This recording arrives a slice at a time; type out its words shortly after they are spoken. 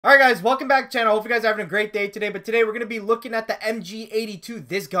Alright guys, welcome back to the channel. Hope you guys are having a great day today. But today we're going to be looking at the MG82.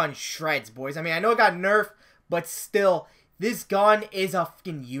 This gun shreds, boys. I mean, I know it got nerfed, but still, this gun is a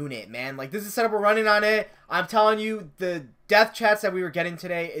fucking unit, man. Like, this is the setup we're running on it. I'm telling you, the death chats that we were getting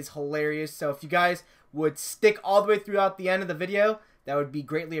today is hilarious. So if you guys would stick all the way throughout the end of the video, that would be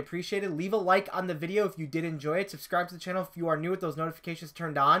greatly appreciated. Leave a like on the video if you did enjoy it. Subscribe to the channel if you are new with those notifications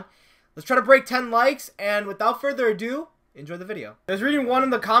turned on. Let's try to break 10 likes, and without further ado, enjoy the video. I was reading one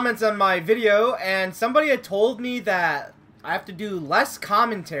of the comments on my video, and somebody had told me that I have to do less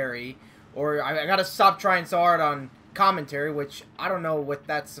commentary, or I gotta stop trying so hard on commentary, which I don't know what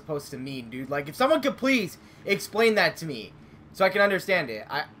that's supposed to mean, dude. Like, if someone could please explain that to me so I can understand it,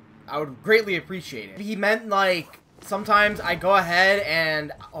 I would greatly appreciate it. He meant, like, sometimes I go ahead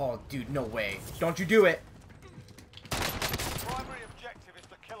and... Oh, dude, no way. Don't you do it.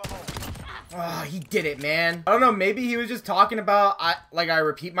 Oh, he did it, man. I don't know, maybe he was just talking about, I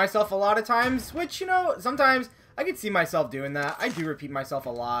repeat myself a lot of times, which, you know, sometimes I could see myself doing that. I do repeat myself a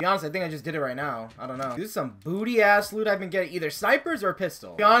lot. To be honest, I think I just did it right now. I don't know. This is some booty-ass loot I've been getting, either snipers or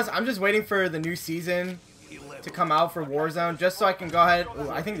pistol. To be honest, I'm just waiting for the new season to come out for Warzone, just so I can go ahead. Ooh,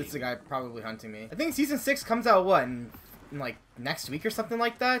 I think this is the guy probably hunting me. I think Season 6 comes out, what, in like, next week or something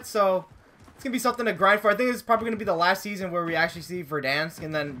like that, so... It's gonna be something to grind for. I think this is probably gonna be the last season where we actually see Verdansk,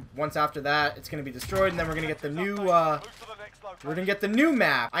 and then once after that, it's gonna be destroyed, and then we're gonna get the new,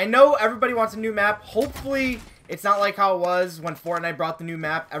 map. I know everybody wants a new map. Hopefully, it's not like how it was when Fortnite brought the new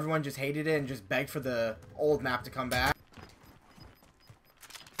map. Everyone just hated it and just begged for the old map to come back.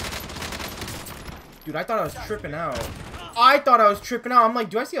 Dude, I thought I was tripping out. I'm like,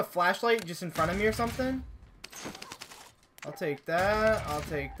 do I see a flashlight just in front of me or something? I'll take that. I'll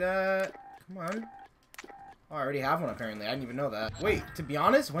take that. Come on. Oh, I already have one, apparently. I didn't even know that. Wait, to be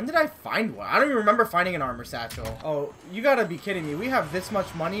honest, when did I find one? I don't even remember finding an armor satchel. Oh, you gotta be kidding me. We have this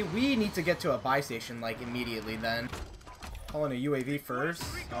much money. We need to get to a buy station, like, immediately then. Calling a UAV first.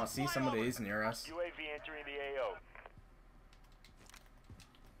 Oh, see, somebody is near us. UAV entering the AO.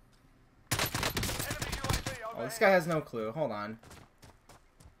 Oh, this guy has no clue. Hold on.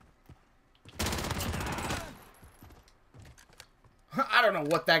 I don't know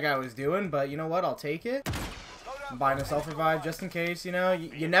what that guy was doing, but you know what? I'll take it. I'm buying a self-revive just in case, you know?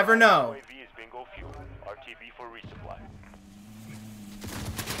 You never know. UAV is bingo fuel. RTB for resupply.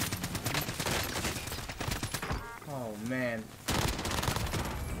 Oh, man.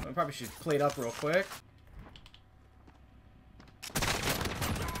 I probably should play it up real quick.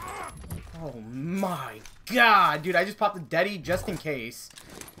 Oh, my God. Dude, I just popped a deadie just in case.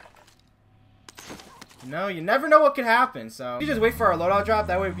 No, you never know what could happen, so... You just wait for our loadout drop,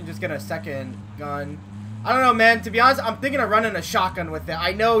 that way we can just get a second gun. I don't know, man, to be honest, I'm thinking of running a shotgun with it.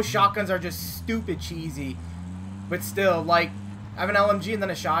 I know shotguns are just stupid cheesy, but still, like, I have an LMG and then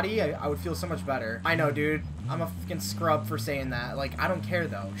a shotty, I would feel so much better. I know, dude, I'm a fucking scrub for saying that. Like, I don't care,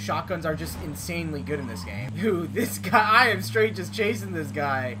 though. Shotguns are just insanely good in this game. Dude, this guy, I am straight just chasing this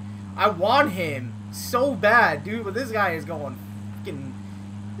guy. I want him so bad, dude, but this guy is going fucking...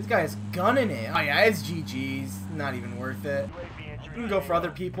 This guy is gunning it. Oh yeah, it's GG's. Not even worth it. You can go for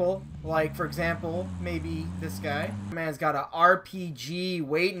other people. Like, for example, maybe this guy. Man's got an RPG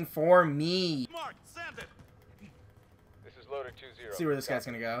waiting for me. This is loader 2-0. Let's see where this guy's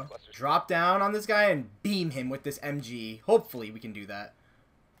gonna go. Drop down on this guy and beam him with this MG. Hopefully we can do that.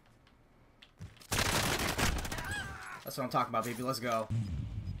 That's what I'm talking about, baby. Let's go.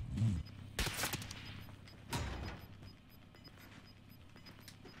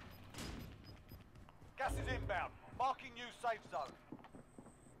 Gas is inbound. Marking new safe zone.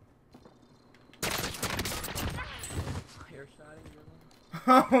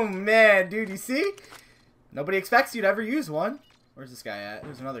 Oh man, dude, you see? Nobody expects you to ever use one. Where's this guy at?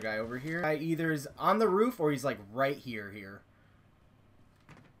 There's another guy over here. Guy either is on the roof or he's like right here.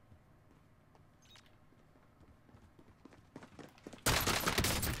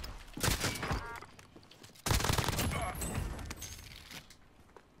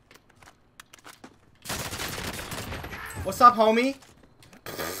 What's up, homie?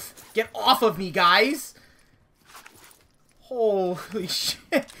 Get off of me, guys! Holy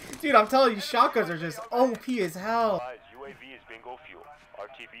shit. Dude, I'm telling you, shotguns are just OP as hell. UAV is bingo fuel.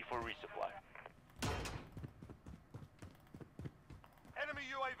 RTB for resupply. Enemy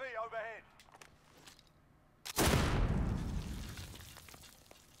UAV overhead.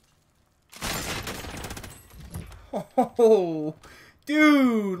 Oh,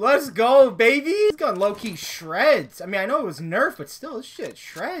 dude, let's go, baby. This gun low-key shreds. I mean, I know it was nerfed, but still, this shit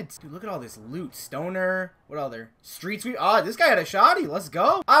shreds. Dude, look at all this loot. Stoner. What other? Street sweep. Oh, this guy had a shotty. Let's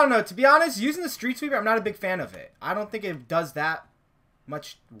go. I don't know. To be honest, using the street sweeper, I'm not a big fan of it. I don't think it does that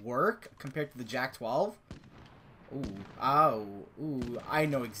much work compared to the Jack 12. Ooh, oh, ooh, I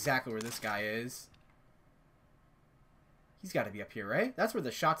know exactly where this guy is. He's got to be up here, right? That's where the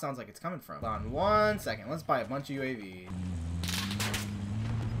shot sounds like it's coming from. Hold on 1 second. Let's buy a bunch of UAVs.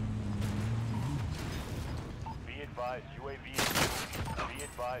 Be advised, UAV is be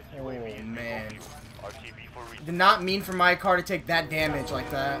advised, UAV is man. RTV for reach. Did not mean for my car to take that damage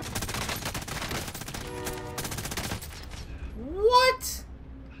like that. What?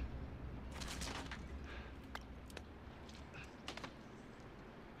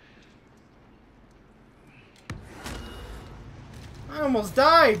 I almost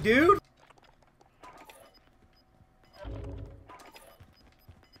died, dude.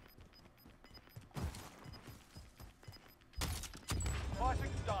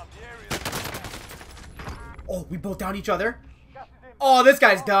 Fighting's done. The area is Oh, we both downed each other. gas is in. Oh, this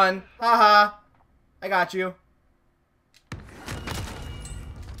guy's done. Haha. I got you.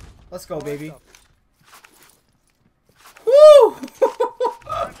 Let's go, baby. Woo!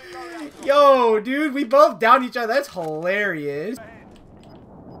 Yo, dude, we both downed each other. That's hilarious.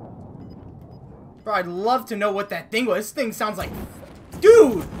 Bro, I'd love to know what that thing was. This thing sounds like...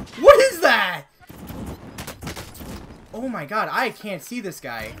 Dude! What is that? Oh my god, I can't see this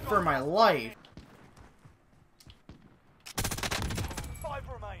guy for my life. 5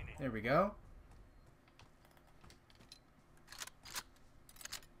 remaining. There we go.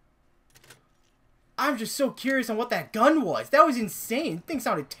 I'm just so curious on what that gun was. That was insane. That thing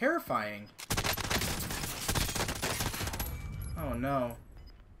sounded terrifying. Oh no.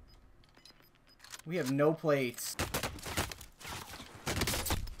 We have no plates.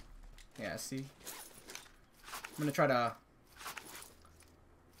 Yeah, see? I'm gonna try to...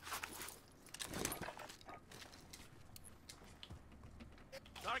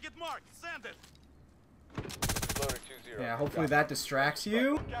 Target marked. Send it. Yeah, hopefully that distracts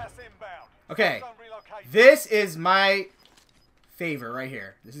you. Gas inbound. Okay. Zone relocation. This is my favor right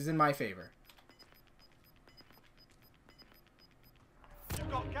here. This is in my favor.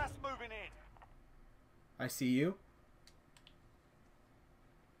 You've got gas moving in. I see you.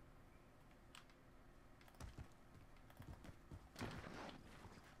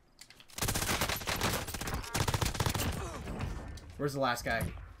 Where's the last guy?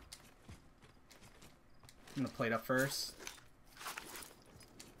 I'm gonna plate up first.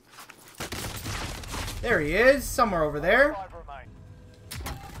 There he is, somewhere over there. 5 remain.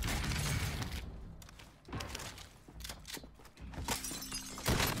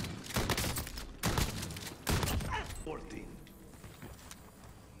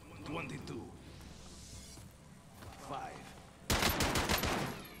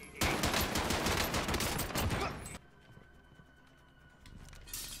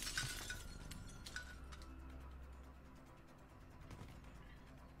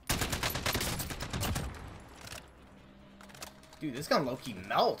 Dude, this gun low-key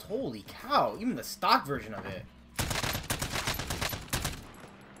melts. Holy cow. Even the stock version of it.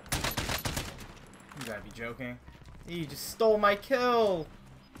 You gotta be joking. He just stole my kill.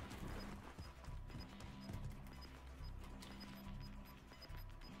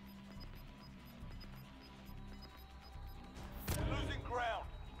 Losing ground.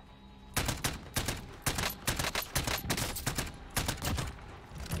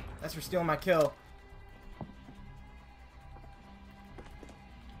 That's for stealing my kill.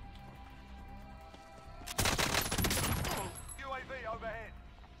 UAV overhead.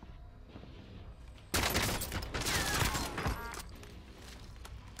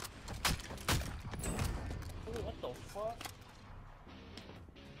 What the fuck?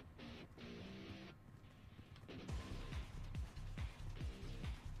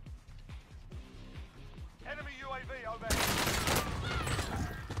 Enemy UAV overhead.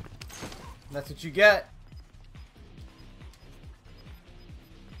 That's what you get.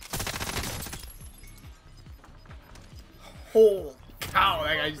 Holy cow,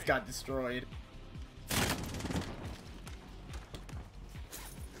 that guy just got destroyed.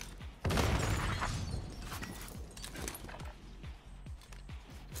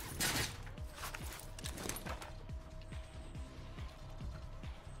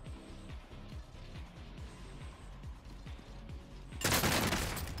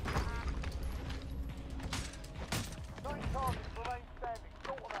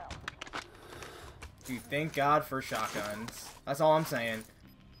 Dude, thank God for shotguns. That's all I'm saying.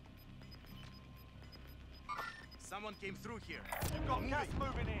 Someone came through here. You've got gas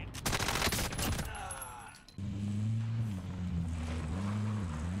moving in.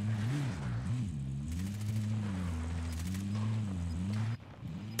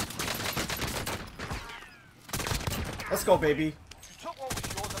 Let's go, baby. You took what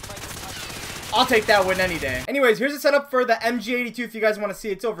I'll take that win any day. Anyways, here's the setup for the MG82 if you guys want to see.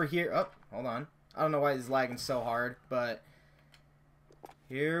 It's over here. Oh, hold on. I don't know why it's lagging so hard, but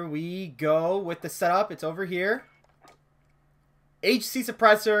here we go with the setup. It's over here. HC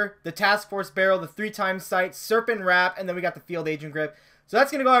suppressor, the task force barrel, the 3x sight, serpent wrap, and then we got the field agent grip. So that's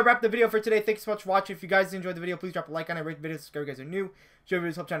going to go and wrap the video for today. Thank you so much for watching. If you guys enjoyed the video, please drop a like on it, rate the video, subscribe if you guys are new. Show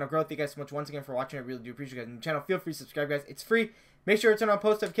videos help channel growth. Thank you guys so much once again for watching. I really do appreciate you guys on the channel. Feel free to subscribe, guys. It's free. Make sure to turn on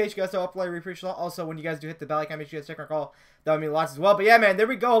post notifications. You guys don't upload. I really appreciate it. Also, when you guys do hit the bell icon, make sure you guys check our call. That would mean lots as well. But yeah, man, there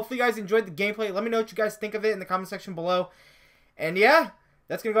we go. Hopefully you guys enjoyed the gameplay. Let me know what you guys think of it in the comment section below. And yeah,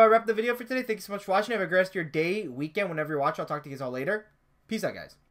 that's going to go and wrap the video for today. Thank you so much for watching. Have a great rest of your day, weekend, whenever you're watching. I'll talk to you guys all later. Peace out, guys.